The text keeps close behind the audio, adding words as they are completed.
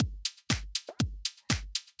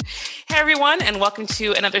Hi, everyone, and welcome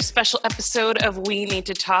to another special episode of We Need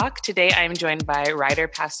to Talk. Today, I am joined by writer,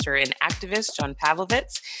 pastor, and activist John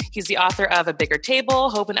Pavlovitz. He's the author of A Bigger Table,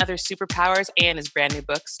 Hope and Other Superpowers, and his brand new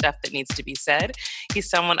book, Stuff That Needs to Be Said. He's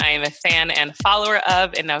someone I am a fan and follower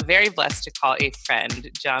of, and now very blessed to call a friend.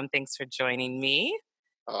 John, thanks for joining me.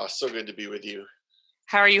 So good to be with you.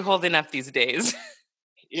 How are you holding up these days?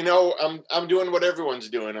 You know, I'm doing what everyone's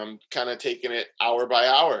doing. I'm kind of taking it hour by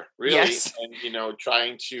hour, really, Yes. and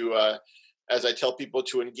trying to, as I tell people,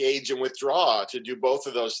 to engage and withdraw, to do both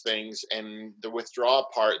of those things. And the withdraw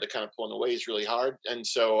part, the kind of pulling away, is really hard. And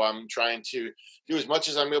so I'm trying to do as much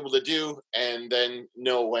as I'm able to do, and then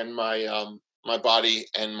know when my body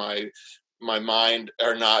and my mind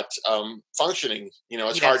are not functioning.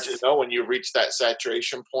 It's hard to know when you reach that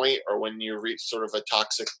saturation point or when you reach sort of a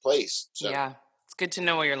toxic place. So. Yeah, it's good to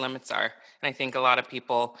know where your limits are. And I think a lot of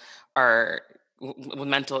people are,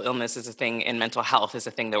 mental illness is a thing and mental health is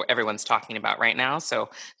a thing that everyone's talking about right now. So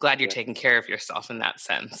glad you're taking care of yourself in that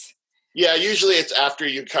sense. Yeah, usually it's after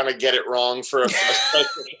you kind of get it wrong for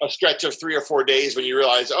a stretch of 3 or 4 days when you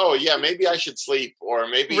realize, oh, yeah, maybe I should sleep, or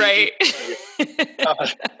maybe... Right.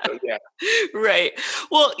 Yeah. Right.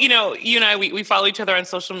 Well, you and I, we follow each other on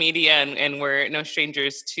social media, and we're no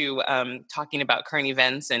strangers to talking about current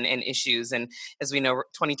events and issues. And as we know,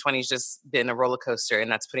 2020 has just been a roller coaster,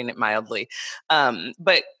 and that's putting it mildly.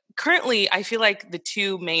 But currently, I feel like the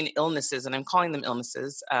two main illnesses, and I'm calling them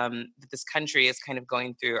illnesses, that this country is kind of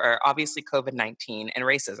going through are obviously COVID-19 and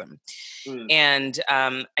racism. And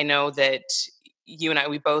I know that you and I,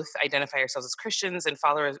 we both identify ourselves as Christians and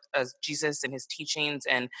followers of Jesus and his teachings.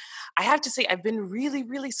 And I have to say, I've been really,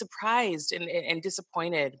 really surprised and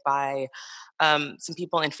disappointed by some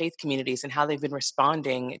people in faith communities and how they've been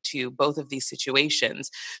responding to both of these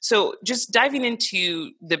situations. So just diving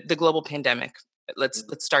into the global pandemic, let's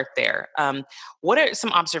start there. What are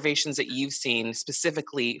some observations that you've seen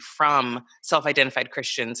specifically from self-identified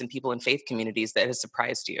Christians and people in faith communities that has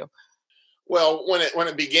surprised you? Well, when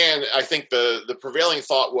it began, I think the prevailing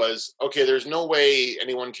thought was, okay, there's no way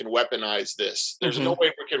anyone can weaponize this. There's no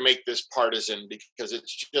way we can make this partisan because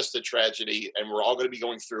it's just a tragedy and we're all going to be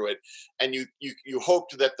going through it. And you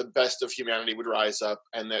hoped that the best of humanity would rise up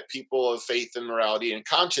and that people of faith and morality and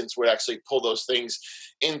conscience would actually pull those things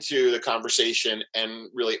into the conversation and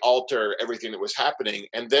really alter everything that was happening.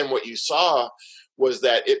 And then what you saw was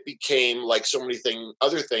that it became, like so many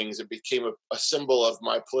other things, it became a symbol of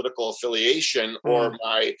my political affiliation or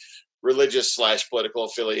my religious / political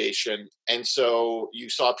affiliation. And so you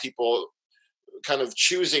saw people kind of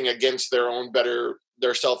choosing against their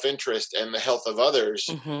self-interest and the health of others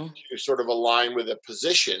to sort of align with a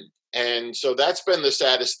position. And so that's been the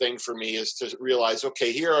saddest thing for me, is to realize,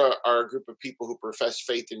 okay, here are a group of people who profess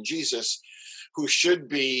faith in Jesus, who should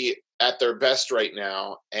be at their best right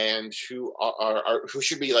now, and who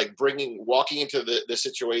should be like walking into the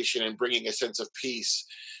situation and bringing a sense of peace,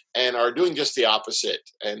 and are doing just the opposite.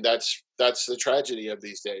 And that's the tragedy of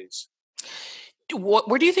these days.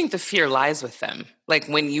 Where do you think the fear lies with them? Like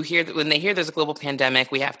when they hear there's a global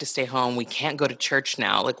pandemic, we have to stay home, we can't go to church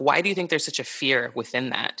now. Like, why do you think there's such a fear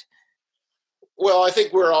within that? Well, I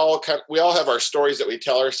think we all have our stories that we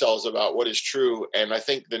tell ourselves about what is true. And I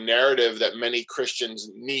think the narrative that many Christians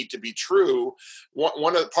need to be true,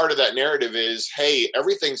 part of that narrative is, hey,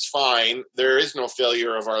 everything's fine. There is no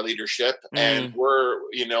failure of our leadership. And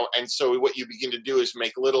and so what you begin to do is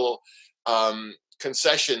make little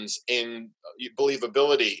concessions in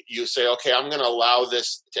believability. You say, okay, I'm going to allow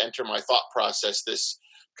this to enter my thought process, this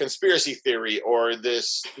conspiracy theory or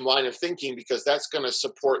this line of thinking, because that's going to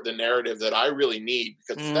support the narrative that I really need.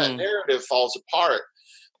 Because if that narrative falls apart,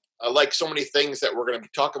 like so many things that we're going to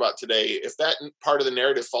talk about today, if that part of the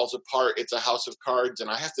narrative falls apart, it's a house of cards, and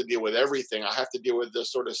I have to deal with everything. I have to deal with the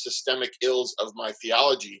sort of systemic ills of my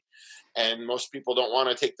theology. And most people don't want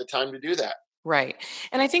to take the time to do that. Right.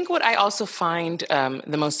 And I think what I also find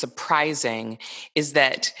the most surprising is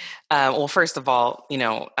that, well, first of all,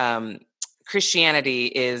 Christianity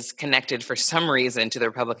is connected for some reason to the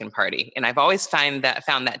Republican Party. And I've always found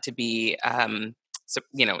that to be,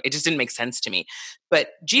 it just didn't make sense to me. But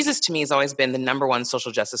Jesus, to me, has always been the number one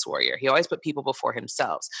social justice warrior. He always put people before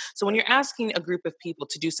himself. So when you're asking a group of people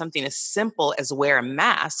to do something as simple as wear a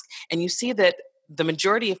mask, and you see that the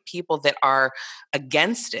majority of people that are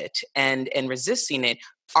against it and resisting it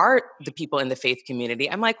are the people in the faith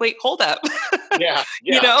community, I'm like, wait, hold up. Yeah.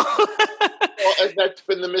 Well, that's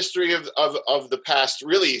been the mystery of the past,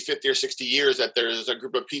 really 50 or 60 years, that there's a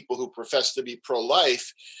group of people who profess to be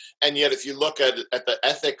pro-life. And yet, if you look at the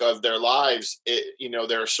ethic of their lives,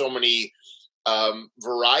 there are so many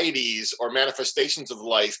varieties or manifestations of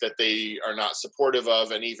life that they are not supportive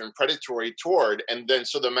of and even predatory toward. And then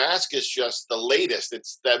so the mask is just the latest.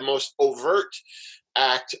 It's the most overt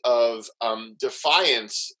act of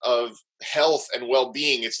defiance of health and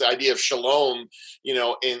well-being. It's the idea of shalom.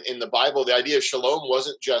 In the Bible, the idea of shalom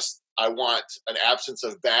wasn't just I want an absence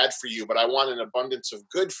of bad for you, but I want an abundance of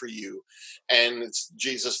good for you. And it's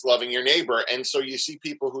Jesus loving your neighbor. And so you see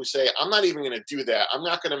people who say, I'm not even going to do that. I'm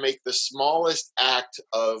not going to make the smallest act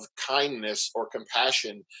of kindness or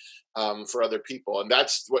compassion for other people. And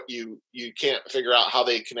that's what you can't figure out how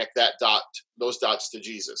they connect those dots to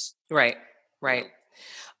Jesus. Right.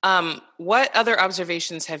 What other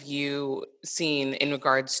observations have you seen in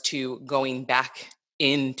regards to going back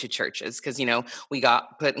into churches? Because, we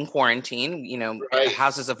got put in quarantine, Right.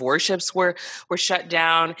 houses of worships were shut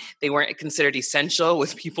down. They weren't considered essential,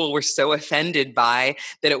 with people were so offended by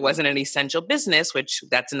that it wasn't an essential business, which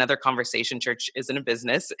that's another conversation. Church isn't a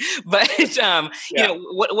business. But,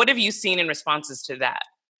 what have you seen in responses to that?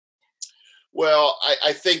 Well,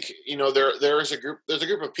 I think there's a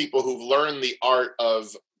group of people who've learned the art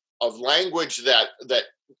of language that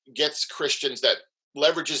gets Christians, that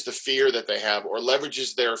leverages the fear that they have or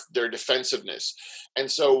leverages their defensiveness. And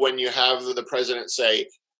so when you have the president say,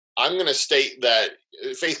 I'm going to state that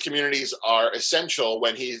faith communities are essential,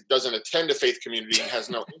 when he doesn't attend a faith community and has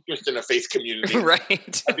no interest in a faith community.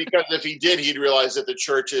 Right. Because if he did, he'd realize that the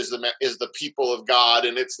church is the people of God,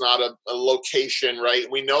 and it's not a location, right?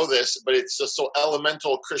 We know this, but it's just so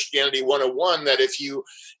elemental Christianity 101 that if you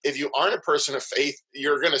aren't a person of faith,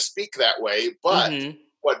 you're going to speak that way. But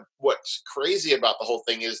what's crazy about the whole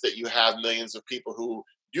thing is that you have millions of people who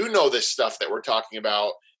do know this stuff that we're talking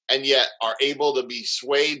about, and yet are able to be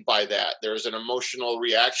swayed by that. There's an emotional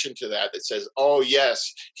reaction to that says, oh,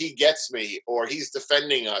 yes, he gets me, or he's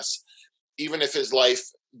defending us, even if his life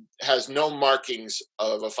has no markings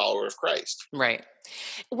of a follower of Christ. Right.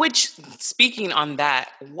 Which, speaking on that,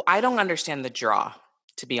 I don't understand the draw,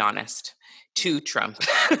 to be honest, to Trump.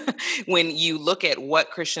 When you look at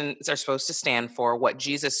what Christians are supposed to stand for, what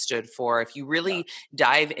Jesus stood for, if you really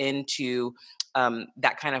dive into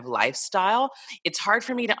that kind of lifestyle, it's hard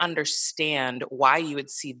for me to understand why you would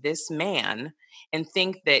see this man and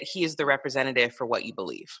think that he is the representative for what you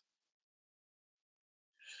believe.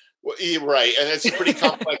 Well, right. And it's a pretty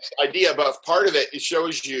complex idea, but part of it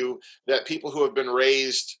shows you that people who have been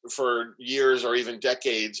raised for years or even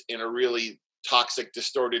decades in a really toxic,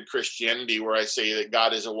 distorted Christianity, where I say that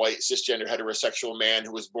God is a white, cisgender, heterosexual man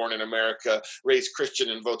who was born in America, raised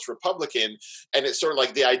Christian and votes Republican. And it's sort of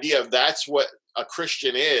like the idea of that's what a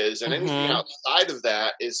Christian is. And anything outside of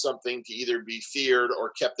that is something to either be feared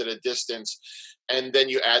or kept at a distance. And then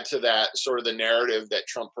you add to that sort of the narrative that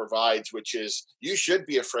Trump provides, which is you should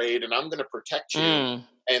be afraid and I'm going to protect you. And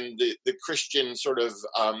the Christian sort of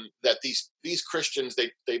that these Christians,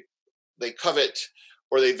 they covet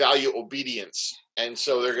or they value obedience. And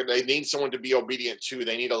so they need someone to be obedient to.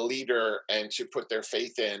 They need a leader and to put their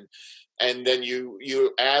faith in. And then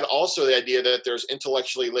you add also the idea that there's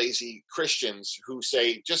intellectually lazy Christians who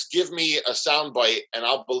say, just give me a soundbite and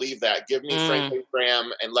I'll believe that. Give me Franklin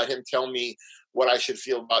Graham and let him tell me what I should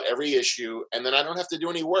feel about every issue. And then I don't have to do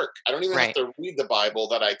any work. I don't even have to read the Bible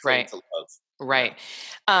that I claim to love. Right.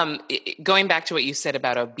 Going back to what you said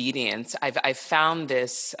about obedience, I've found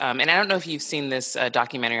this, and I don't know if you've seen this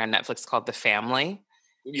documentary on Netflix called The Family.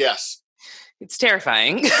 Yes. It's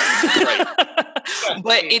terrifying. Right.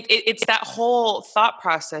 But it's that whole thought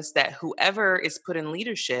process that whoever is put in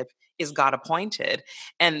leadership is God appointed.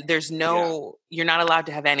 And there's you're not allowed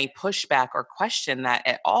to have any pushback or question that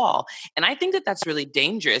at all. And I think that that's really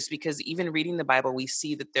dangerous, because even reading the Bible, we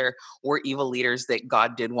see that there were evil leaders that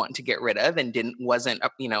God did want to get rid of and wasn't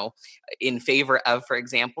in favor of, for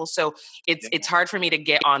example. So it's hard for me to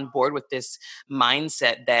get on board with this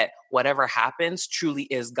mindset that whatever happens truly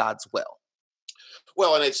is God's will.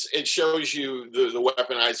 Well, and it shows you the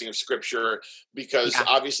weaponizing of Scripture, because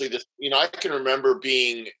obviously I can remember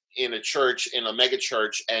being in a church, in a mega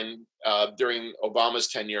church, and during Obama's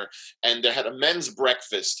tenure, and they had a men's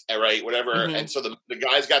breakfast, right, whatever. And so the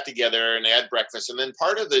guys got together and they had breakfast, and then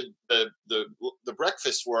part of the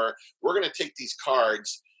breakfast we're going to take these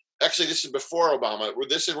cards. Actually, this is before Obama. We're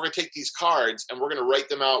going to take these cards and we're going to write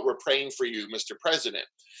them out. We're praying for you, Mr. President.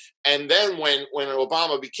 And then when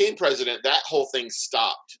Obama became president, that whole thing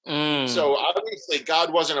stopped. So obviously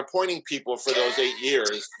God wasn't appointing people for those 8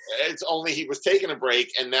 years. It's only he was taking a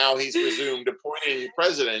break, and now he's resumed appointing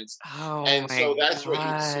presidents. And so that's what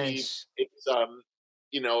you see. It's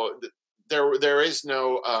there is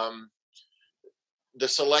no the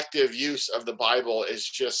selective use of the Bible is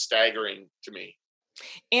just staggering to me.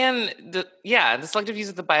 And the selective use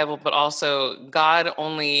of the Bible, but also God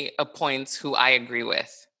only appoints who I agree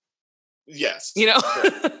with. You Yes, know,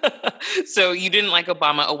 correct. so you didn't like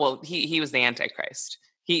Obama. Oh well, he was the Antichrist.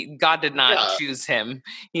 God did not Yeah, choose him.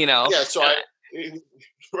 You know, yeah. So and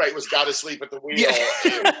right, was God asleep at the yeah, wheel?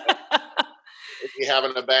 If you're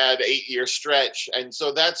having a bad 8-year stretch, and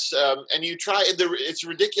so that's and you try. It's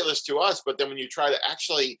ridiculous to us, but then when you try to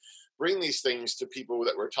actually bring these things to people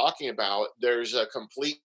that we're talking about, there's a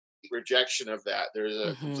complete rejection of that. There's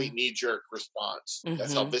a complete hmm knee jerk response.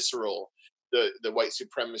 That's how hmm visceral the white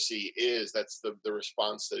supremacy is. That's the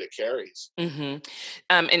response that it carries. hmm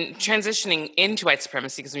and transitioning into white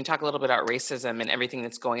supremacy, because when we talk a little bit about racism and everything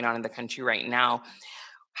that's going on in the country right now,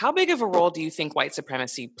 how big of a role do you think white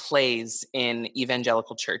supremacy plays in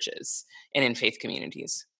evangelical churches and in faith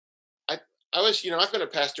communities? I I was, I've been a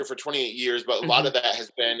pastor for 28 years, but a lot hmm of that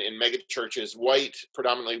has been in mega churches, white,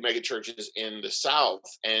 predominantly mega churches in the South.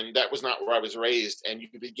 And that was not where I was raised. And you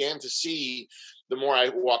began to see the more I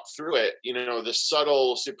walked through it, the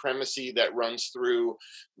subtle supremacy that runs through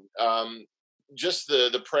um, just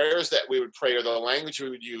the prayers that we would pray or the language we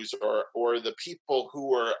would use or the people who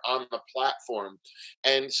were on the platform.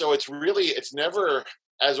 And so it's never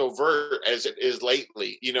as overt as it is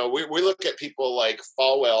lately. We look at people like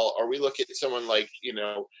Falwell, or we look at someone like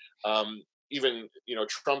even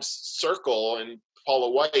Trump's circle and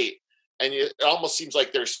Paula White, and it almost seems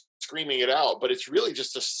like they're screaming it out, but it's really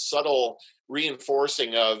just a subtle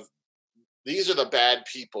reinforcing of these are the bad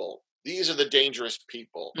people. These are the dangerous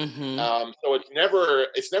people. hmm So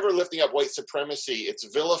it's never lifting up white supremacy. It's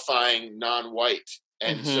vilifying non-white,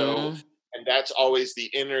 and so hmm and that's always the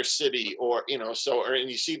inner city, or and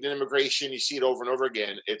you see it in immigration. You see it over and over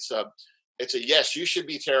again. It's a yes. You should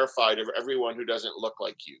be terrified of everyone who doesn't look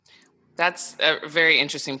like you. That's a very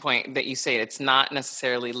interesting point that you say. It's not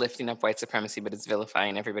necessarily lifting up white supremacy, but it's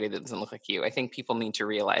vilifying everybody that doesn't look like you. I think people need to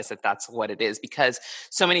realize that that's what it is, because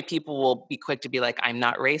so many people will be quick to be like, I'm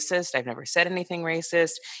not racist. I've never said anything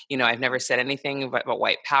racist. I've never said anything about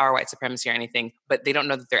white power, white supremacy, or anything, but they don't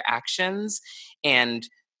know that their actions and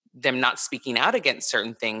them not speaking out against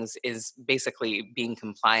certain things is basically being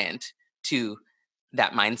compliant to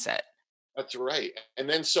that mindset. That's right. And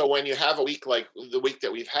then so when you have a week like the week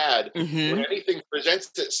that we've had, when hmm anything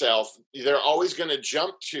presents itself, they're always going to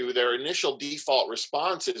jump to their initial default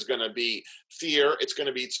response is going to be fear. It's going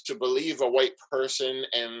to be to believe a white person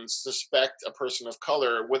and suspect a person of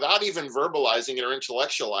color without even verbalizing it or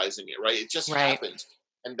intellectualizing it, right? It just Right. happens.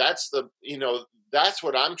 And that's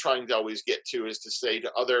what I'm trying to always get to, is to say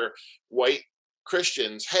to other white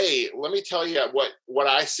Christians, hey, let me tell you what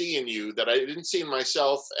I see in you that I didn't see in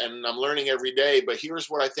myself, and I'm learning every day. But here's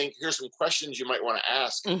what I think. Here's some questions you might want to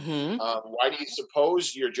ask. hmm Why do you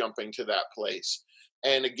suppose you're jumping to that place?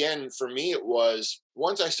 And again, for me, it was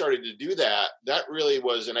once I started to do that, that really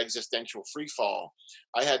was an existential free fall.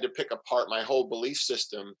 I had to pick apart my whole belief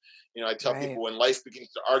system. I tell Right. people, when life begins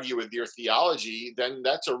to argue with your theology, then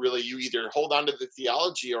you either hold on to the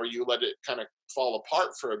theology or you let it kind of fall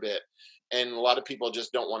apart for a bit. And a lot of people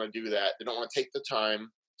just don't want to do that. They don't want to take the time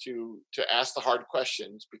to ask the hard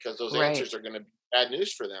questions, because those Right. answers are going to be bad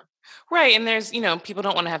news for them. Right. And there's, people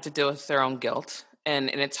don't want to have to deal with their own guilt. And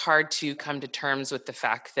it's hard to come to terms with the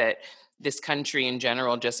fact that this country in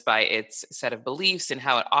general, just by its set of beliefs and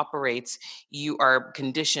how it operates, you are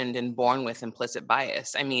conditioned and born with implicit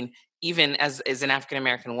bias. I mean, even as an African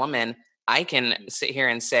American woman, I can sit here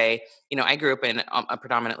and say, I grew up in a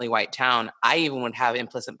predominantly white town. I even would have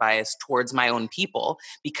implicit bias towards my own people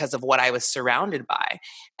because of what I was surrounded by.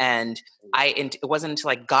 And it wasn't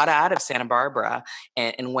until I got out of Santa Barbara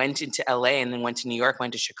and went into LA and then went to New York,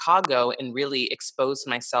 went to Chicago, and really exposed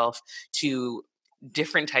myself to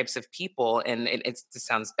different types of people. And it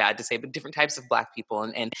sounds bad to say, but different types of Black people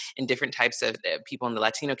and different types of people in the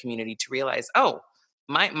Latino community, to realize, oh,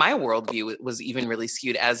 my worldview was even really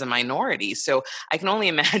skewed as a minority. So I can only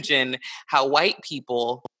imagine how white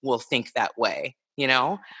people will think that way, you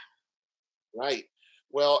know? Right.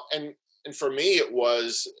 Well, and for me, it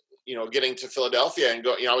was getting to Philadelphia and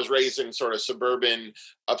go. I was raised in sort of suburban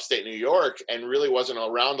upstate New York, and really wasn't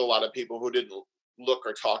around a lot of people who didn't look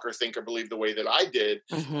or talk or think or believe the way that I did.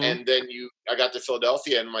 hmm And then I got to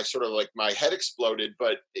Philadelphia, and my head exploded.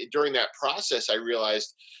 But during that process, I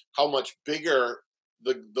realized how much bigger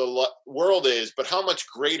the world is, but how much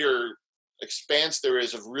greater expanse there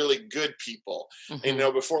is of really good people.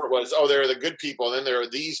 hmm Before it was, oh, there are the good people, and then there are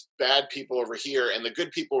these bad people over here, and the good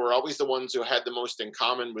people were always the ones who had the most in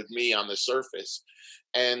common with me on the surface.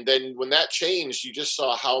 And then when that changed, you just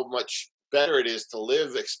saw how much better it is to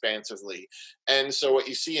live expansively. And so what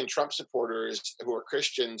you see in Trump supporters who are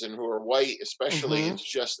Christians and who are white, especially, Mm-hmm. it's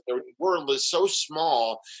just their world is so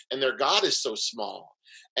small and their God is so small.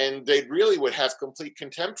 And they really would have complete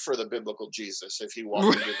contempt for the biblical Jesus if he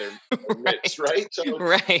walked into their midst, Right. right? So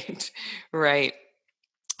Right. Right.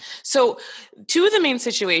 So, two of the main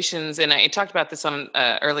situations, and I talked about this on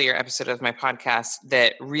an earlier episode of my podcast,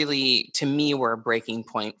 that really, to me, were a breaking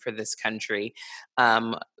point for this country.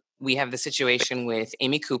 Um, we have the situation with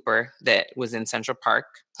Amy Cooper that was in Central Park,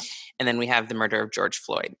 and then we have the murder of George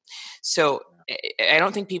Floyd. So, I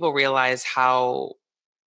don't think people realize how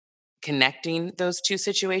connecting those two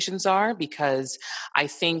situations are, because I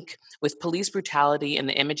think with police brutality and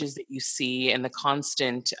the images that you see and the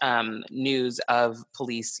constant news of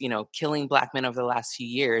police, killing Black men over the last few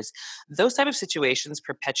years, those type of situations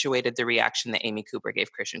perpetuated the reaction that Amy Cooper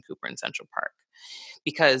gave Christian Cooper in Central Park,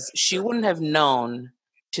 because she sure. wouldn't have known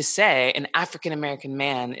to say an African American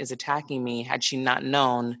man is attacking me had she not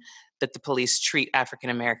known that the police treat African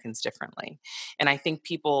Americans differently. And I think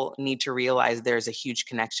people need to realize there's a huge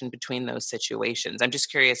connection between those situations. I'm just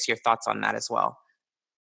curious your thoughts on that as well.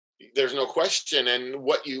 There's no question. And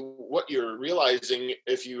what you're realizing,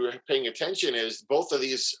 if you're paying attention, is both of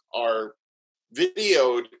these are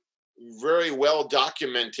videoed, very well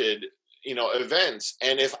documented, events.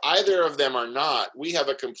 And if either of them are not, we have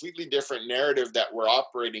a completely different narrative that we're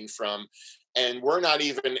operating from, and we're not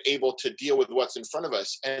even able to deal with what's in front of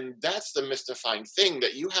us. And that's the mystifying thing,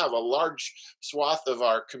 that you have a large swath of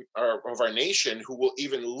our nation who will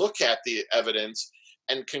even look at the evidence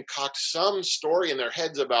and concoct some story in their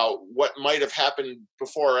heads about what might have happened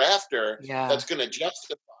before or after, Yeah. that's going to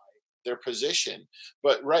justify their position.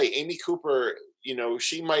 But right, Amy Cooper,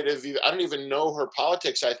 she might have, I don't even know her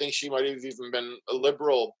politics. I think she might have even been a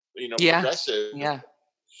liberal, Yeah. progressive. Yeah.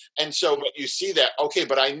 And so, but you see that, okay,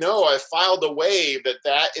 but I know I filed away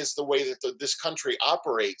that is the way that this country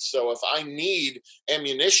operates. So if I need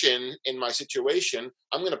ammunition in my situation,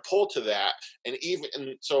 I'm going to pull to that. And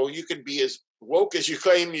so you could be as woke as you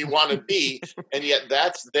claim you want to be, and yet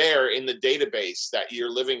that's there in the database that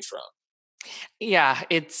you're living from. Yeah,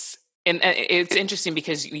 it's interesting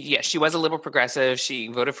because yeah, she was a liberal progressive. She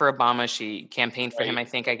voted for Obama. She campaigned for him, Right. I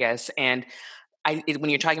think, I guess. And when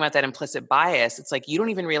you're talking about that implicit bias, it's like you don't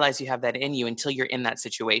even realize you have that in you until you're in that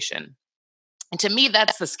situation. And to me,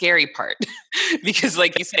 that's the scary part, because,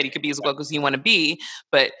 like you said, you could be as woke as you want to be,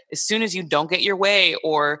 but as soon as you don't get your way,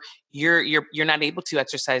 or you're not able to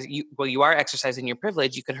exercise, you are exercising your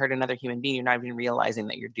privilege, you can hurt another human being. You're not even realizing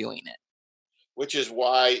that you're doing it. Which is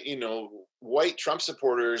why, white Trump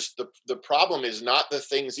supporters, the problem is not the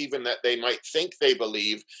things even that they might think they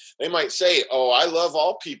believe. They might say, oh, I love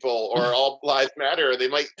all people, or all lives matter. They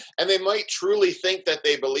might truly think that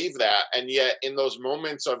they believe that. And yet in those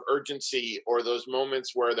moments of urgency, or those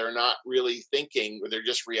moments where they're not really thinking, where they're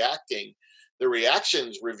just reacting, the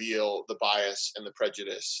reactions reveal the bias and the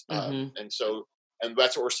prejudice. Mm-hmm. And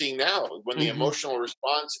that's what we're seeing now. When the Mm-hmm. emotional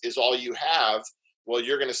response is all you have, well,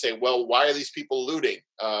 you're going to say, well, why are these people looting?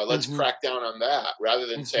 Let's Mm-hmm. crack down on that, rather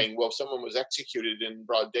than Mm-hmm. saying, well, if someone was executed in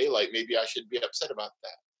broad daylight, maybe I should be upset about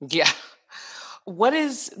that. Yeah. What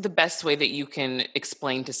is the best way that you can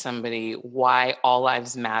explain to somebody why all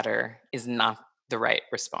lives matter is not the right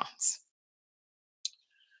response?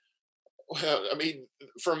 Well, I mean,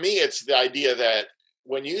 for me, it's the idea that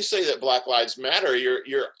when you say that Black Lives Matter,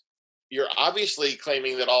 you're obviously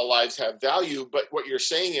claiming that all lives have value, but what you're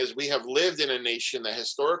saying is we have lived in a nation that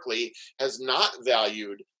historically has not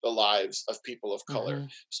valued the lives of people of color. Mm-hmm.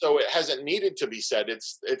 So it hasn't needed to be said.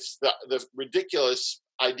 It's the ridiculous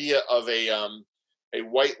idea of a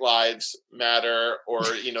white lives matter, or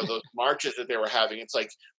those marches that they were having. It's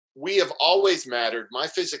like, we have always mattered. My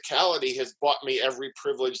physicality has bought me every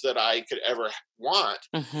privilege that I could ever want,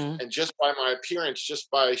 Mm-hmm. and just by my appearance,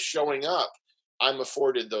 just by showing up, I'm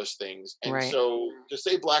afforded those things. And Right. so to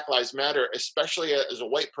say Black Lives Matter, especially as a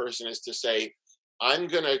white person, is to say, I'm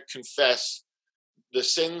going to confess the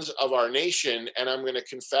sins of our nation, and I'm going to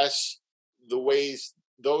confess the ways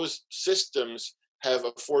those systems have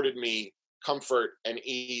afforded me comfort and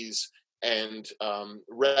ease and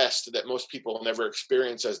rest that most people never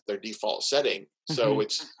experience as their default setting. So Mm-hmm.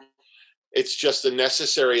 it's just a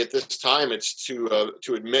necessary at this time. It's to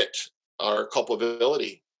admit our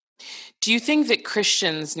culpability. Do you think that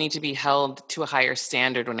Christians need to be held to a higher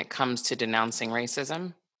standard when it comes to denouncing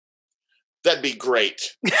racism? That'd be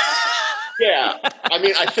great. Yeah, I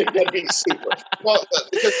mean, I think that'd be super. Well,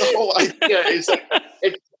 because the whole idea is like,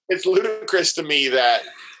 it's ludicrous to me that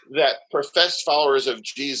professed followers of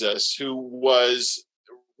Jesus, who was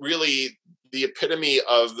really the epitome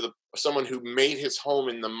of someone who made his home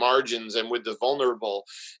in the margins and with the vulnerable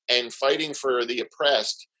and fighting for the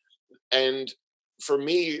oppressed. And for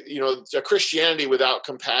me, a Christianity without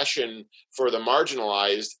compassion for the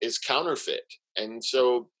marginalized is counterfeit. And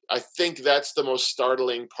so I think that's the most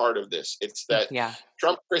startling part of this. It's that Yeah.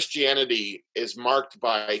 Trump Christianity is marked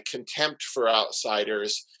by contempt for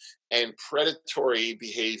outsiders and predatory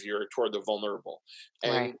behavior toward the vulnerable.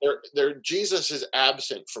 And Right. Jesus is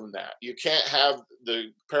absent from that. You can't have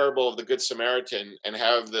the parable of the Good Samaritan and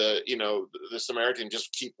have the Samaritan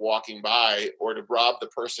just keep walking by or to rob the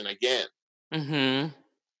person again. Hmm.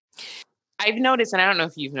 I've noticed, and I don't know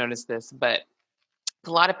if you've noticed this, but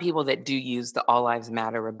a lot of people that do use the all lives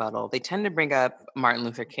matter rebuttal, they tend to bring up Martin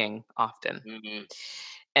Luther King often. Hmm.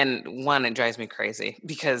 And one, it drives me crazy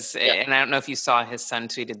because, Yeah. and I don't know if you saw his son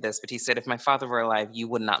tweeted this, but he said, if my father were alive, you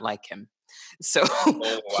would not like him. So Oh,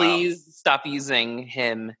 wow. please stop using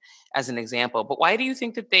him as an example. But why do you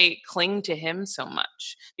think that they cling to him so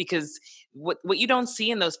much? Because what you don't see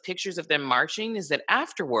in those pictures of them marching is that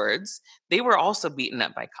afterwards, they were also beaten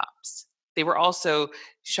up by cops. They were also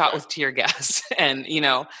shot with tear gas. And,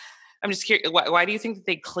 I'm just curious, why do you think that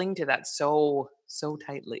they cling to that so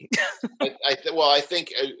tightly? I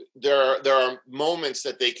think there are moments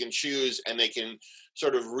that they can choose and they can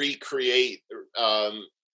sort of recreate.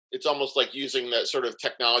 It's almost like using that sort of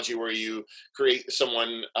technology where you create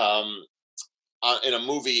someone in a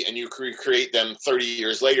movie and you recreate them 30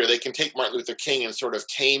 years later. They can take Martin Luther King and sort of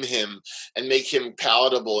tame him and make him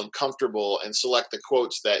palatable and comfortable and select the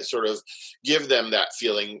quotes that sort of give them that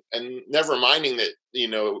feeling. And never minding that,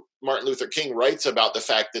 Martin Luther King writes about the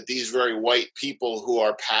fact that these very white people who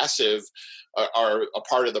are passive are a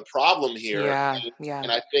part of the problem here. Yeah, And, yeah,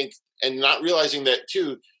 and I think, and not realizing that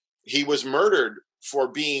too, he was murdered for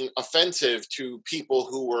being offensive to people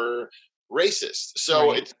who were racist.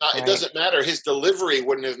 So right, it's not, it right. doesn't matter. His delivery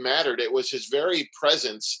wouldn't have mattered. It was his very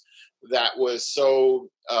presence that was so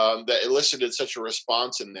that elicited such a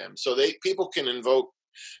response in them. So people can invoke,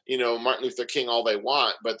 Martin Luther King all they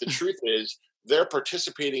want, but the truth is they're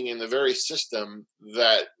participating in the very system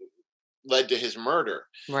that led to his murder.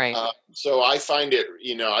 Right, So I find it,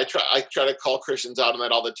 I try to call Christians out on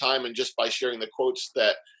that all the time, and just by sharing the quotes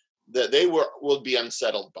that they will be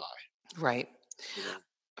unsettled by. right. You know.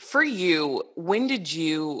 For you, when did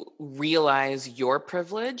you realize your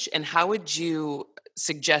privilege, and how would you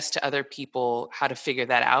suggest to other people how to figure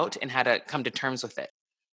that out and how to come to terms with it?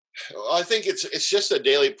 Well, I think it's just a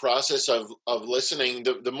daily process of listening.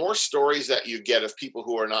 The more stories that you get of people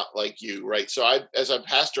who are not like you, right? So as a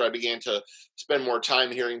pastor, I began to spend more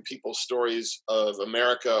time hearing people's stories of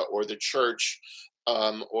America or the church,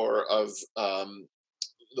 or of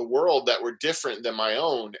the world that were different than my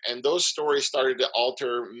own, and those stories started to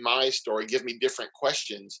alter my story, give me different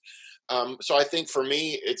questions. So I think for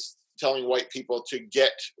me, it's telling white people to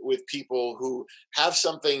get with people who have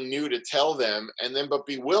something new to tell them, and then but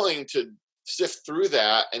be willing to sift through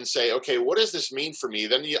that and say, okay, what does this mean for me?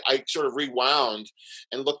 Then I sort of rewound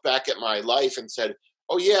and looked back at my life and said,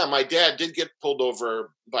 oh yeah, my dad did get pulled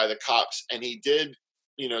over by the cops, and he did,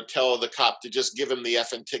 tell the cop to just give him the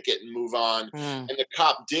effing ticket and move on. Mm, And the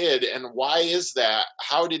cop did. And why is that?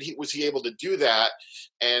 How was he able to do that?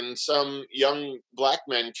 And some young black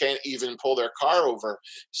men can't even pull their car over.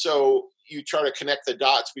 So you try to connect the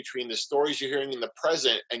dots between the stories you're hearing in the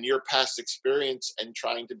present and your past experience, and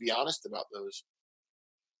trying to be honest about those.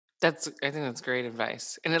 I think that's great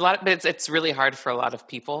advice, and but it's really hard for a lot of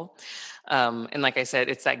people. And like I said,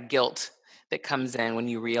 it's that guilt that comes in when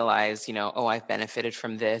you realize, oh, I've benefited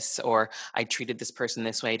from this, or I treated this person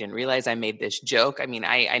this way. I didn't realize I made this joke. I mean,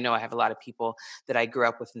 I know I have a lot of people that I grew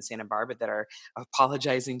up with in Santa Barbara that are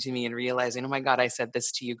apologizing to me and realizing, oh my God, I said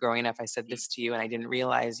this to you growing up. I said Mm. this to you, and I didn't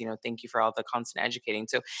realize. Thank you for all the constant educating.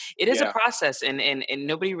 So it is a Yeah. process, and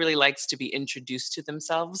nobody really likes to be introduced to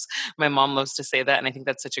themselves. My mom loves to say that, and I think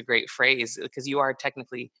that's such a great phrase because you are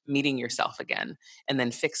technically meeting yourself again and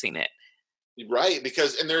then fixing it. Right,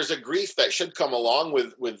 because and there's a grief that should come along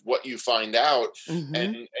with what you find out, Mhm.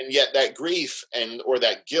 and yet that grief and or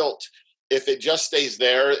that guilt, if it just stays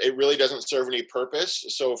there, it really doesn't serve any purpose.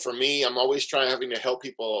 So for me, I'm always having to help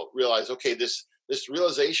people realize, okay, this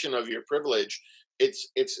realization of your privilege,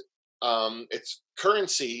 it's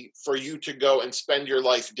currency for you to go and spend your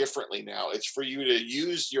life differently now. It's for you to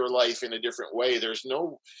use your life in a different way. There's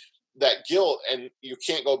no that guilt, and you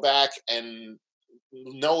can't go back and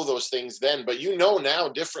know those things then, but now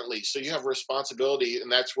differently. So you have a responsibility. And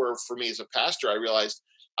that's where, for me as a pastor, I realized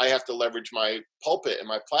I have to leverage my pulpit and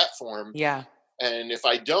my platform. Yeah, And if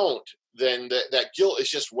I don't, then that guilt is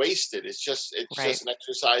just wasted. It's right. just an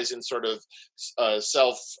exercise in sort of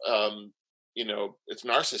self. it's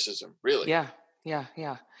narcissism, really. Yeah. Yeah.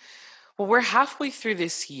 Yeah. Well, we're halfway through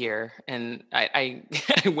this year, and I,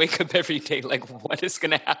 I wake up every day like, what is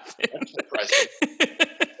going to happen? That's depressing.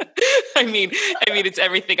 I mean, it's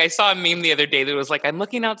everything. I saw a meme the other day that was like, I'm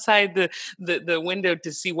looking outside the window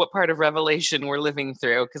to see what part of Revelation we're living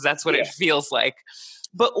through, because that's what Yeah. it feels like.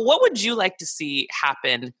 But what would you like to see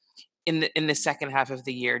happen in the second half of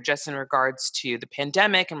the year, just in regards to the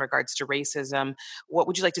pandemic, in regards to racism? What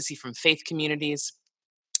would you like to see from faith communities?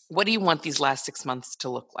 What do you want these last 6 months to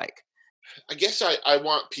look like? I guess I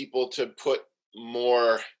want people to put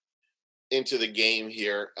more into the game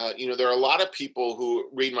here. There are a lot of people who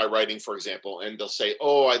read my writing, for example, and they'll say,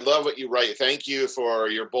 "Oh, I love what you write. Thank you for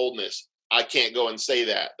your boldness." I can't go and say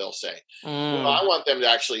that, they'll say. Well, I Mm, want them to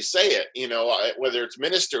actually say it. Whether it's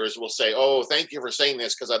ministers will say, "Oh, thank you for saying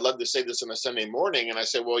this because I'd love to say this on a Sunday morning." And I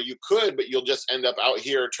say, "Well, you could, but you'll just end up out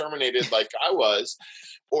here terminated like I was."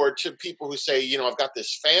 Or to people who say, I've got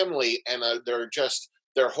this family and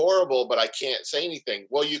they're horrible, but I can't say anything.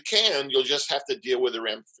 Well, you can. You'll just have to deal with the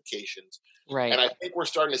ramifications. right. And I think we're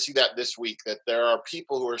starting to see that this week, that there are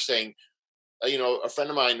people who are saying, a friend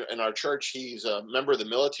of mine in our church, he's a member of the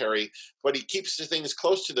military, but he keeps the things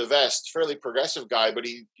close to the vest, fairly progressive guy, but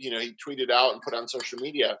he tweeted out and put on social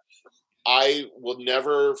media, I will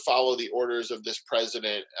never follow the orders of this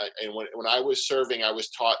president. And when I was serving, I was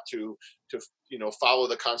taught to follow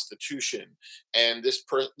the Constitution, and this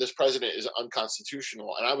president is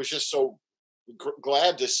unconstitutional. And I was just so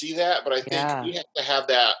glad to see that. But I think Yeah. we have to have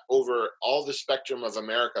that over all the spectrum of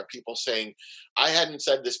America. People saying, "I hadn't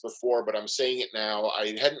said this before, but I'm saying it now. I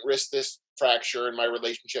hadn't risked this fracture in my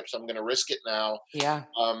relationship, so I'm going to risk it now." Yeah.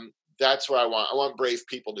 That's what I want. I want brave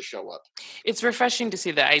people to show up. It's refreshing to see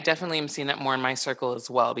that. I definitely am seeing that more in my circle as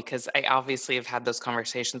well, because I obviously have had those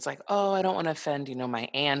conversations like, oh, I don't want to offend, my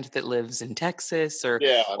aunt that lives in Texas,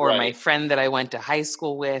 Yeah, or my right. friend that I went to high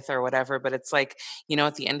school with or whatever. But it's like,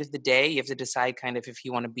 at the end of the day, you have to decide kind of if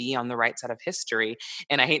you want to be on the right side of history.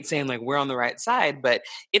 And I hate saying like we're on the right side, but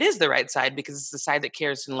it is the right side because it's the side that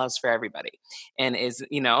cares and loves for everybody. And is,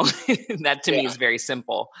 that to me Yeah. is very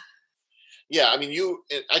simple. Yeah, I mean,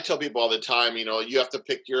 I tell people all the time, you have to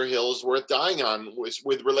pick your hills worth dying on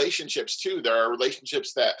with relationships too. There are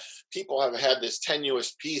relationships that people have had this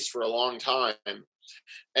tenuous peace for a long time.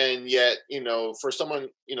 And yet, for someone,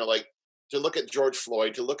 like to look at George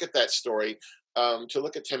Floyd, to look at that story, to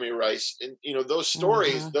look at Timmy Rice, and, those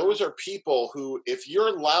stories, Hmm. those are people who, if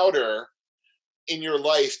you're louder in your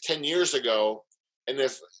life 10 years ago, and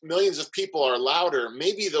if millions of people are louder,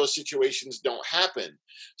 maybe those situations don't happen.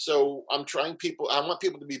 So I want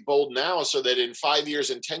people to be bold now so that in 5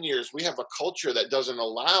 years and 10 years, we have a culture that doesn't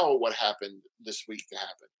allow what happened this week to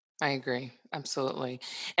happen. I agree. Absolutely.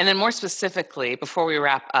 And then more specifically, before we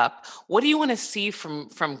wrap up, what do you want to see from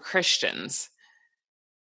Christians?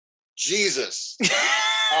 Jesus.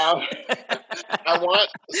 Um, I want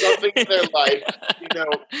something in their life, you know,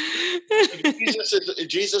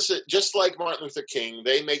 Jesus is just like Martin Luther King.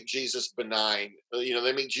 They make Jesus benign.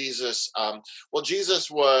 They make Jesus. Well, Jesus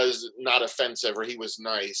was not offensive, or he was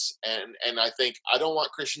nice, and I think I don't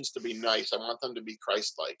want Christians to be nice. I want them to be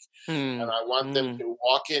Christ-like, and Mm, I want them mm, to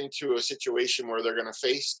walk into a situation where they're going to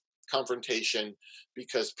face confrontation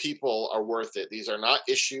because people are worth it. These are not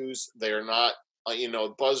issues. They are not.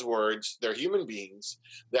 Buzzwords. They're human beings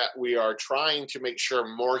that we are trying to make sure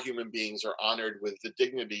more human beings are honored with the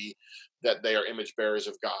dignity that they are image bearers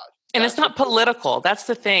of God. and it's That's what not political. That's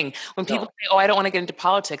the thing. When people no. say, "Oh, I don't want to get into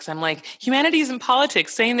politics," I'm like, humanity isn't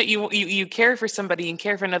politics. Saying that you care for somebody and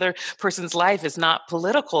care for another person's life is not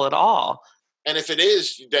political at all. And if it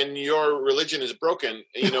is, then your religion is broken.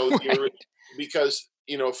 Right. Because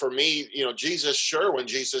for me, Jesus. Sure, when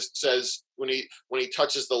Jesus says when he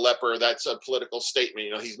touches the leper, that's a political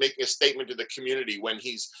statement. He's making a statement to the community when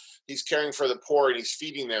he's caring for the poor and he's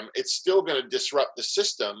feeding them. It's still going to disrupt the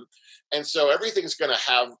system, and so everything's going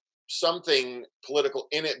to have something political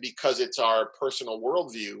in it because it's our personal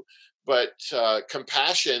worldview. But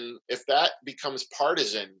compassion, if that becomes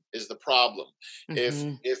partisan, is the problem. Hmm.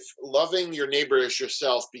 If loving your neighbor as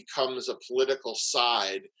yourself becomes a political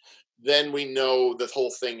side, then we know the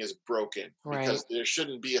whole thing is broken, Right. because there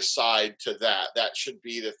shouldn't be a side to that. That should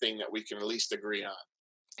be the thing that we can at least agree on.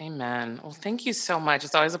 Amen. Well, thank you so much.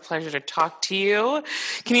 It's always a pleasure to talk to you.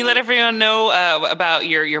 Can you let everyone know about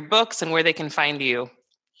your books and where they can find you?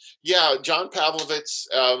 Yeah, John Pavlovitz.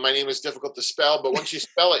 My name is difficult to spell, but once you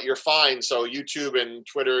spell it, you're fine. So YouTube and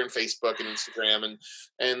Twitter and Facebook and Instagram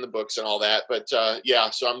and the books and all that. But yeah,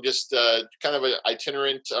 so I'm just kind of an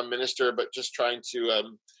itinerant minister, but just trying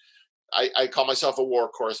to. I call myself a war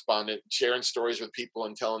correspondent, sharing stories with people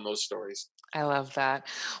and telling those stories. I love that.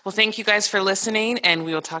 Well, thank you guys for listening, and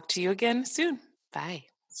we will talk to you again soon. Bye.